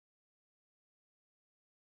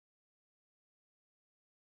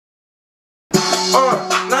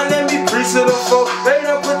Now let me preach to the folk. They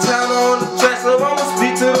done put town on the track, so I'ma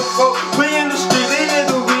speak to the folk. We in the street, they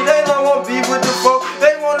nigga weed, they don't want beef with the folk.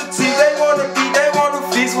 They wanna tease, they wanna eat, they wanna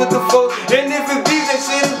feast with the folk. And if it beef, they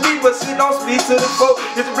say it's beef, but shit don't speak to the folk.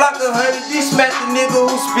 It's a block of 100, he smack the nigga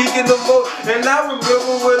who speaking the most. And I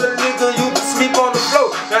remember when a nigga used to sleep on the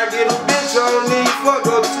floor. Now get a bitch on me, fuck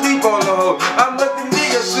up, sleep on the hoe. I'm looking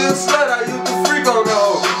nigga, shit slut, I used to freak on the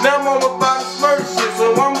hoe. Now I'm on about to murder shit,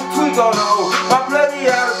 so I'ma tweak on the hoe. My bloody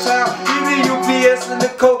out of town, give me UPS in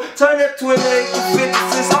the coat. Turn that 28 to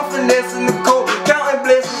 56, I'm finessing the code. Counting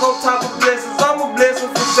blessings on top of blessings, I'm a blessing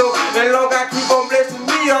for sure. And long I keep on blessing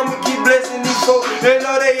me, I'ma keep blessing these folks. They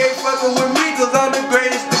know they ain't fucking with me, cause I'm the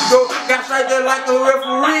greatest to go. Got straight there like a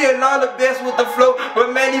referee, and I'm the best with the flow.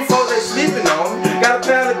 But man, these folks, they sleeping on me. Got a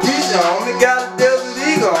pound of pizza on me, got a desert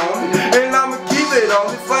eagle on me. And I'ma keep it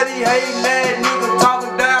on me. For these hating mad niggas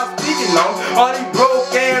talking down, speaking on me. All these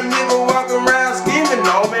broke ass niggas walking around scheming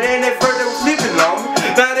on me. Then they first they was sleeping on me.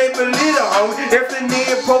 Now they believe it on me. If the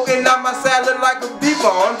nigga poking out my side look like a beef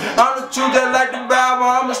on me. I'm the truth that like the Bible,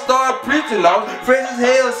 I'ma start preaching on me. Fresh as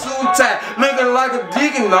hell, suit tight, looking like a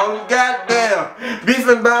deacon on me. Goddamn.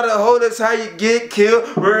 Beefing about a hoe, that's how you get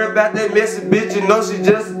killed. Worry about that messy bitch, you know she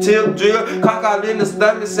just a tip drill. Cock out in the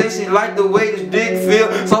stomach, say she like the way this dick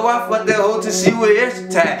feel. So I fuck that hoe till she with extra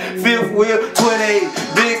tight. Fifth wheel, 28,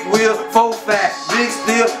 big wheel, 4-5, big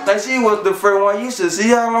steel. Like she was the first one, you should see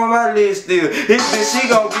how long my leg still. His bitch, she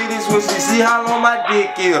gon' get this when she see how long my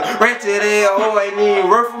dick is. Ratchet ass hoe ain't even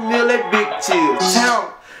worth a meal, that big chill.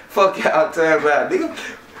 Town, fuck y'all time about, nigga.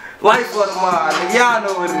 Life for tomorrow, nigga. Y'all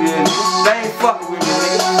know what it is, nigga. They ain't fucking with me,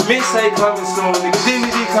 nigga. Mixtape coming soon, nigga.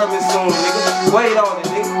 DVD coming soon, nigga. Wait on it,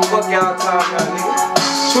 nigga. Fuck y'all time about, nigga.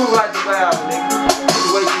 Truth like the Bible,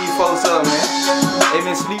 nigga. Wake these folks up, man. They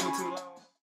been sleeping too long.